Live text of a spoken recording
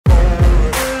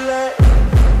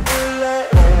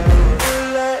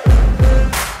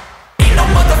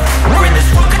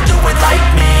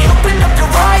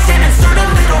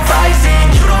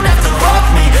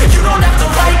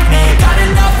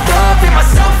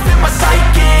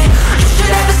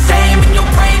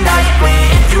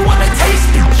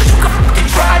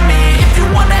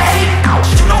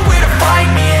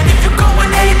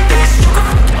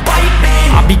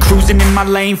my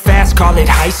lane fast, call it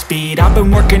high speed. I've been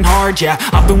working hard, yeah,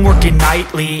 I've been working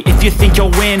nightly. If you think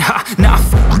you'll win, ha, nah,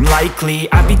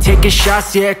 likely. I be taking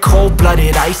shots, yeah,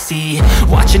 cold-blooded, icy.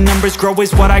 Watching numbers grow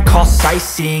is what I call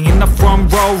sightseeing. In the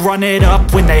front row, run it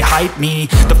up when they hype me.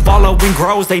 The following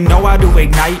grows, they know how to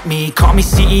ignite me. Call me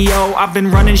CEO, I've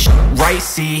been running shit right,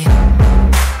 see.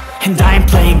 And I ain't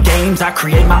playing games, I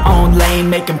create my own lane,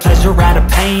 making pleasure out of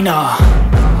pain,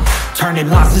 turning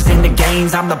losses into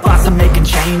gains. I'm the boss, I'm making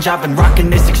change. I've been rocking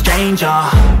this exchange,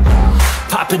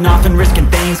 popping off and risking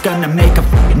things. Gonna make a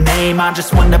f***ing name. I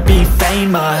just wanna be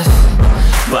famous,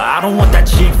 but I don't want that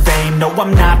cheap fame. No,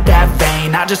 I'm not that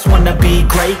vain. I just wanna be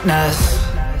greatness.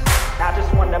 I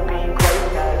just wanna be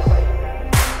greatness.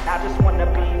 I just wanna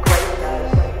be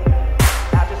greatness.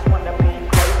 I just wanna be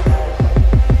greatness.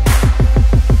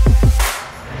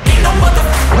 Ain't no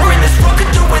motherfucker in this world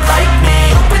could do it like me.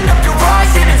 Open up your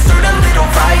eyes and insert a little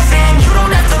rising. You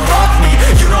don't have to love me,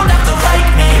 you don't have to like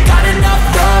me. Got enough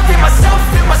love in myself,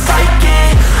 in my psyche.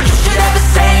 You should have the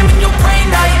same in your brain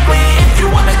nightly. If you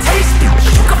wanna taste me,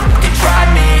 you can fucking try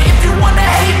me. If you wanna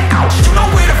hate me, you know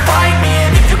where to find me.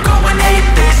 And if you go and hate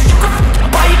this, you can fucking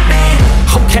bite me.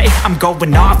 Okay, I'm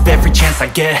going off every chance I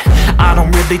get. I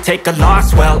don't really take a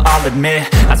loss, well, I'll admit.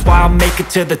 That's why I'll make it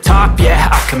to the top, yeah,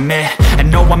 I commit.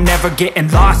 And no, I'm never getting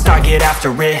lost, I get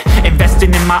after it.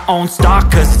 Investing in my own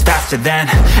stock, cause it's faster than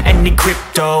any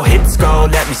crypto hits go,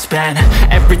 let me spend.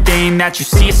 Everything that you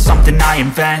see is something I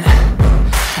invent,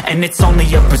 and it's only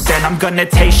a percent. I'm gonna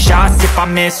take shots, if I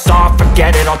miss all,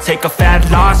 forget it. I'll take a fat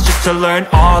loss just to learn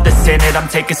all that's in it. I'm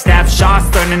taking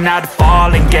snapshots, learning how to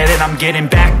fall and get it. I'm getting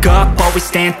back up, always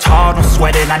stand tall, don't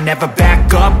sweat it. I never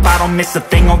back up, I don't miss a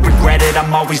thing or regret it.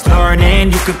 I'm always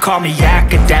learning, you could call me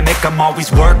academic. I'm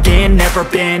always working, never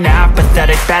been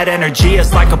apathetic. Bad energy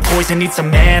is like a poison, needs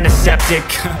some antiseptic.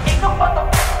 Ain't no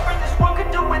motherfucker in this world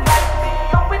could do it like me.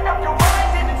 Open up your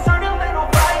eyes and insert a little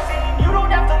rising. You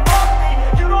don't have to love me,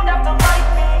 you don't have to like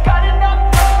me. Got enough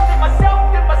love in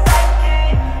myself, in my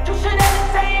psyche. You should have the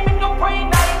same in your brain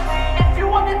nightly. If you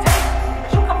wanna taste me,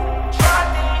 you can try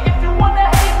me. If you wanna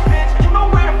hate bitch, you know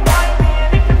where to find me.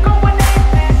 And if you go and hate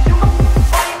this, you can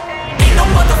fight me. Ain't no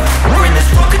motherfucker in this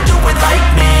world could do it like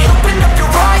me. Open up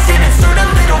your eyes and insert a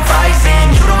little rising.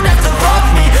 You don't have to love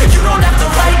me, you don't have to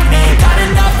like me. Got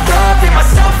enough love in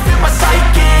myself, in my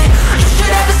psyche. You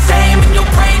should have the same in your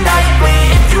brain nightly.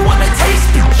 If you wanna taste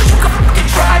me, you can fucking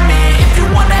try me. If you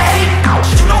wanna hate me,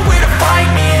 you know where to find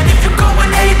me. And if you go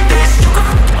and hate this, you can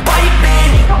fucking bite me. No motherfucker in this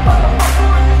world can do it like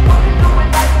me. Open up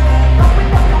your eyes and insert a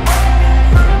little rising.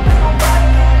 You don't have to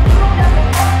love me, you don't have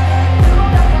to like me. Got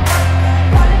enough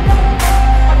love.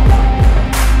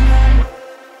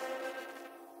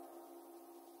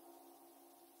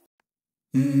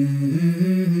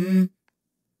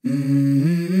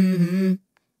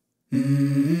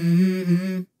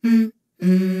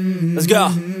 Let's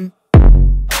go.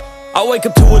 I wake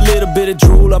up to a little bit of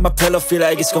drool on my pillow, feel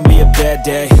like it's gonna be a bad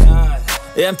day.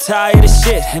 Yeah, I'm tired of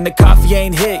shit, and the coffee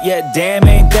ain't hit yet, damn,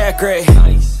 ain't that great.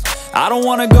 I don't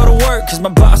wanna go to work, cause my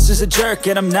boss is a jerk,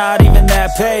 and I'm not even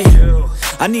that paid.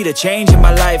 I need a change in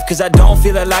my life, cause I don't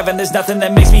feel alive, and there's nothing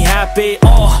that makes me happy.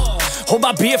 Hold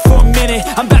my beer for a minute,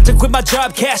 I'm about to quit my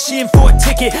job, cash in for a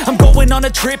ticket. I'm going on a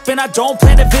trip and I don't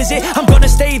plan to visit. I'm gonna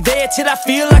stay there till I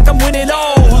feel like I'm winning,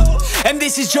 and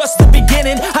this is just the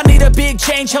beginning. I need a big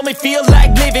change, help me feel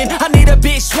like living. I need a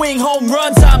big swing, home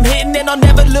runs I'm hitting. And I'll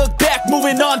never look back,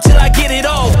 moving on till I get it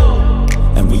all.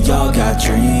 And we all got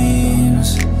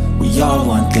dreams, we all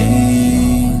want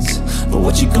things. But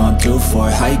what you gonna do for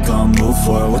it, how you gonna move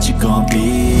for it, what you gonna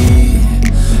be?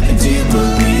 And do you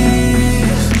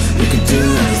believe you can do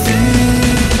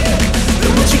anything?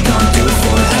 But what you gonna do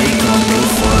for it, how you gonna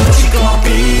move for it, what you gonna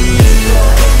be?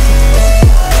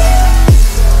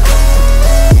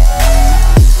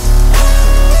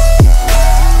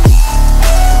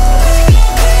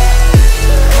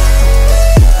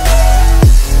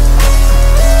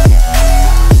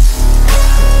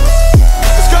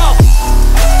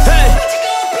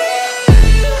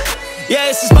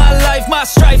 My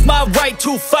strife, my right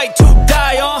to fight, to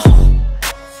die on.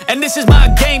 And this is my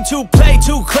game to play,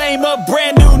 to claim a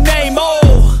brand new name,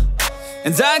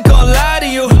 And I ain't gonna lie to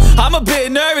you, I'm a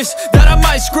bit nervous that I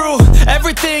might screw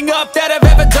everything up that I've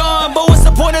ever done. But what's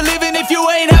the point of living if you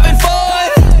ain't having fun?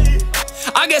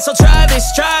 I guess I'll try this,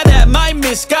 try that, might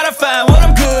miss, gotta find what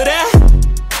I'm good at.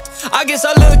 I guess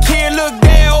I look here, look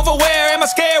there, over where am I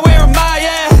scared, where am I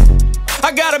at?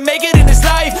 I gotta make it in this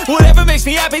life, whatever makes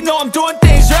me happy, know I'm doing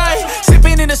things right.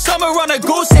 Sipping in the summer on a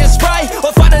Goose and Sprite,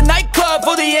 or find a nightclub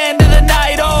for the end of the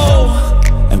night,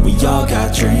 And we all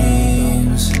got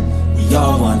dreams, we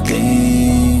all want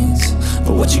things.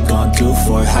 But what you gonna do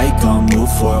for it? How you gonna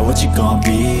move for it? What you gonna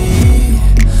be?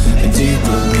 And do you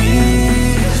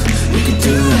believe you can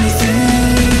do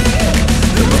anything?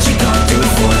 And what you gonna do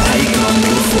for it? How you gonna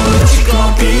move for it? What you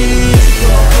gonna be?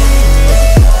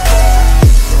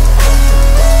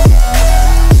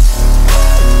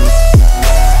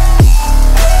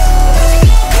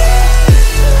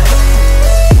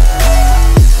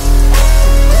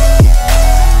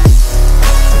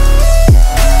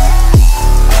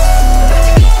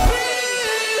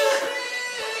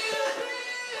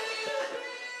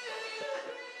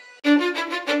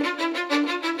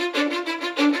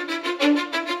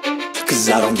 Cause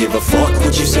I don't give a fuck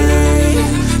what you say.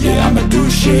 Yeah, I'ma do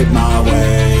shit my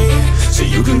way. So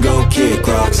you can go kick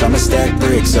rocks, I'ma stack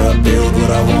bricks up, build what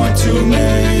I want to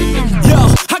make.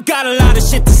 Yo, I got a lot of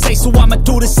shit to say, so I'ma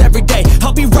do this every day.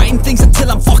 I'll be writing things until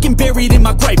I'm fucking buried in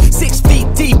my grave. 6 feet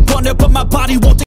deep under, but my body won't